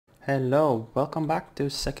Hello, welcome back to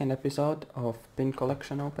second episode of pin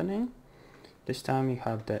collection opening. This time we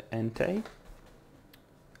have the Entei.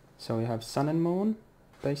 So we have Sun and Moon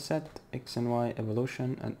base set, X and Y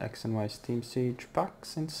Evolution and X and Y Steam Siege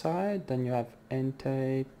packs inside. Then you have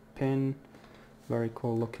Entei pin, very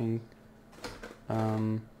cool looking.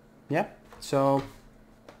 Yeah, so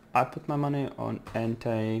I put my money on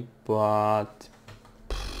Entei, but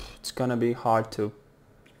it's gonna be hard to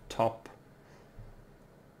top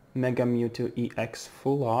Mega Mewtwo EX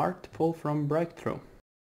full art pull from Breakthrough.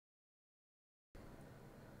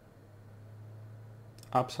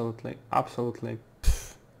 Absolutely. If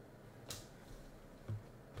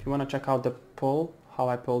you want to check out the pull, how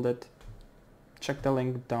I pulled it, check the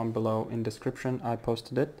link down below in description. I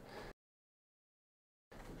posted it.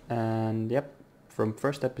 And yep, from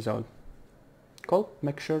first episode. Cool.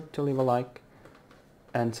 Make sure to leave a like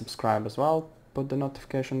and subscribe as well. Put the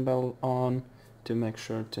notification bell on to make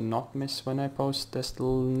sure to not miss when I post this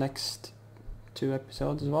next 2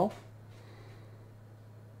 episodes as well.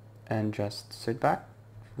 And just sit back,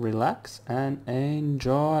 relax and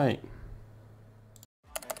enjoy.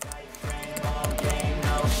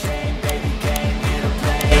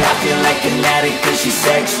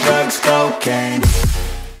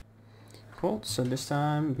 Cool, so this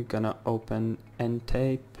time we're gonna open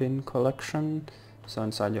Entei pin collection. So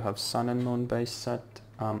inside you have Sun and Moon base set,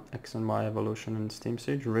 X and Y Evolution and Steam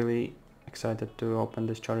Siege. Really excited to open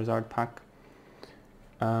this Charizard pack.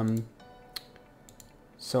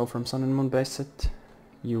 So from Sun and Moon base set,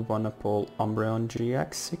 you wanna pull Umbreon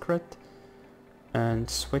GX secret and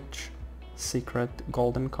switch secret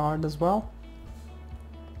golden card as well.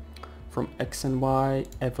 From X and Y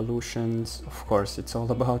Evolutions, of course, it's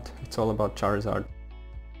all about Charizard.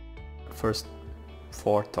 First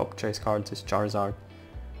 4 top chase cards is Charizard.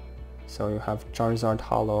 So you have Charizard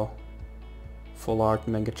Holo, Full Art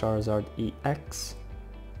Mega Charizard EX,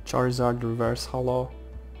 Charizard Reverse Holo,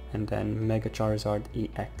 and then Mega Charizard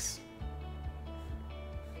EX.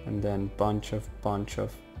 And then bunch of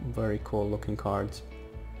very cool looking cards.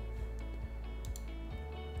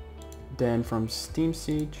 Then from Steam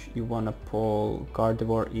Siege you wanna pull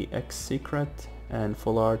Gardevoir EX Secret and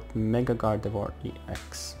Full Art Mega Gardevoir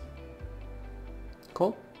EX.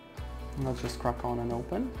 Cool. Let's just crack on and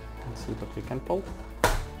open and see what we can pull.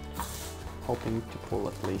 Hoping to pull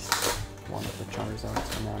at least one of the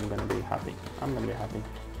Charizards and I'm gonna be happy.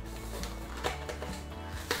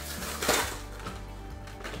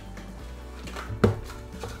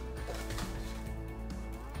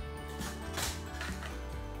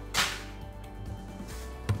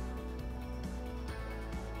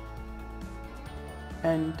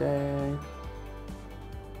 And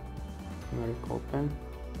very cool pen.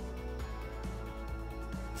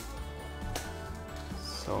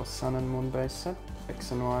 So Sun and Moon base set,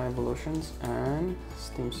 X and Y Evolutions and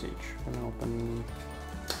Steam Siege. I'm gonna open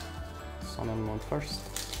Sun and Moon first.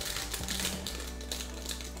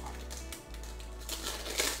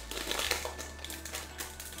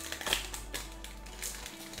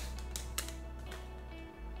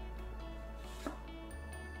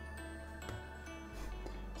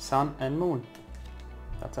 Sun and Moon.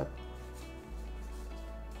 That's it.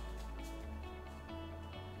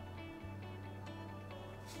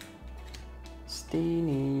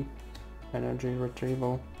 Steenie, Energy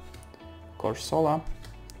Retrieval, Corsola,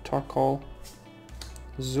 Torkoal,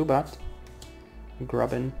 Zubat,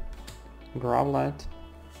 Grubbin, Growlithe,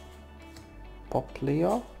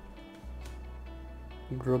 Poplio,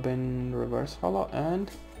 Grubbin Reverse Holo,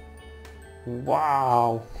 and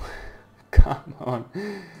wow! Come on,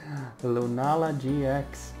 Lunala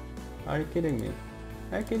GX. Are you kidding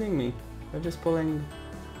me? They're just pulling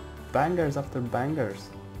bangers after bangers.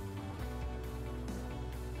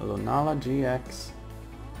 Lunala GX.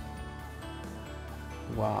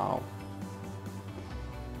 Wow.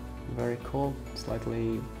 Very cool.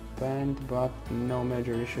 Slightly bent, but no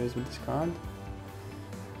major issues with this card.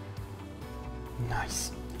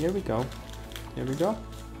 Nice. Here we go.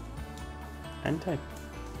 Entei.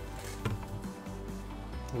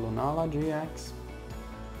 Lunala GX.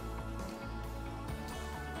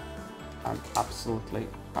 I'm absolutely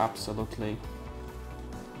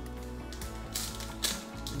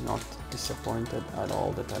not disappointed at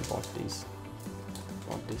all that I bought these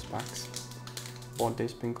packs, bought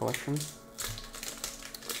this pin collection.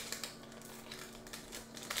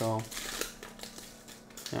 So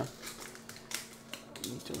yeah,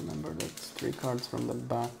 need to remember that it's 3 cards from the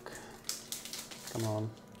back. Come on.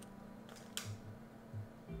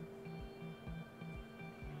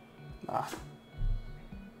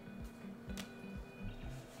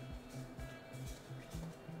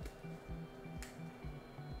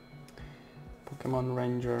 Pokemon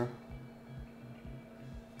Ranger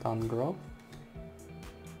Dungrove.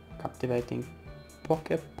 Captivating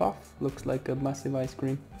Pokepuff, looks like a massive ice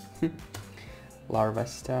cream.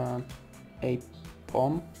 Larvesta,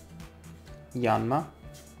 Apom, Yanma,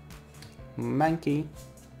 Mankey,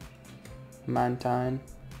 Mantine,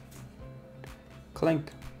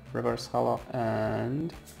 Clink, Reverse Hollow,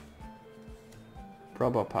 and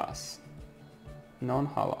Probopass,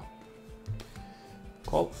 non-hollow.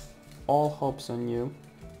 Cool. All hopes on you.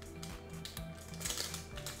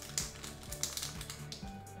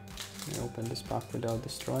 Let me open this pack without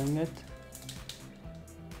destroying it.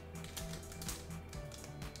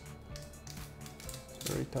 It's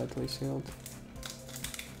very tightly sealed.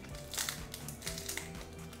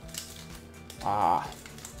 Ah,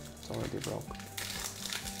 it's already broke.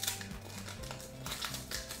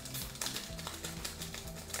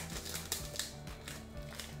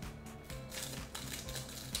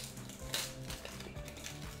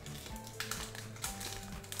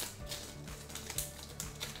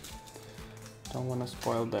 Don't want to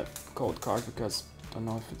spoil that code card because I don't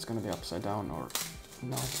know if it's gonna be upside down or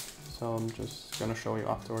no. So I'm just gonna show you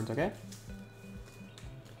afterwards, okay?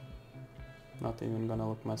 Not even gonna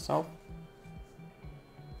look myself.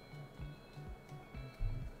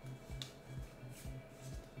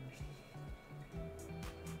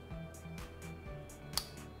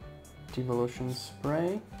 Devolution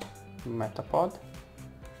Spray, Metapod,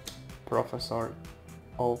 Professor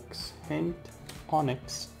Oak's Hint,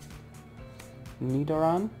 Onyx,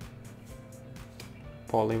 Nidoran,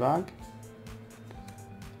 Poliwag,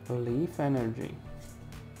 Leaf Energy,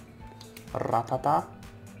 Ratata,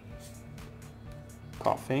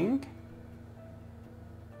 Coughing,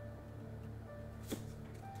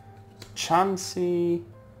 Chansey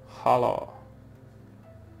Hollow.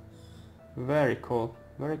 Very cool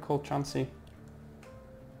Chansey.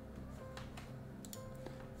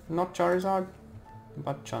 Not Charizard,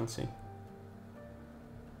 but Chansey.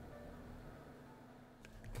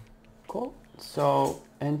 Cool. So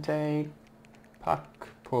Entei pack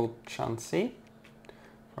pulled Chansey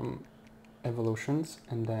from Evolutions,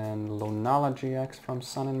 and then Lunala GX from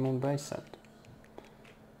Sun and Moon base set.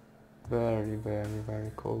 Very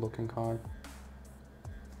cool looking card.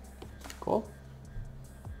 Cool.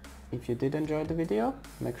 If you did enjoy the video,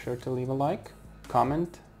 make sure to leave a like,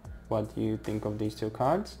 comment what you think of these two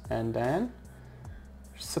cards, and then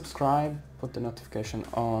subscribe, put the notification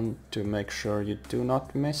on to make sure you do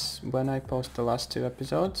not miss when I post the last 2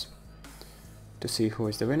 episodes to see who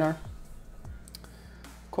is the winner.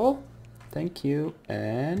 Cool. Thank you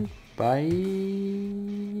and bye.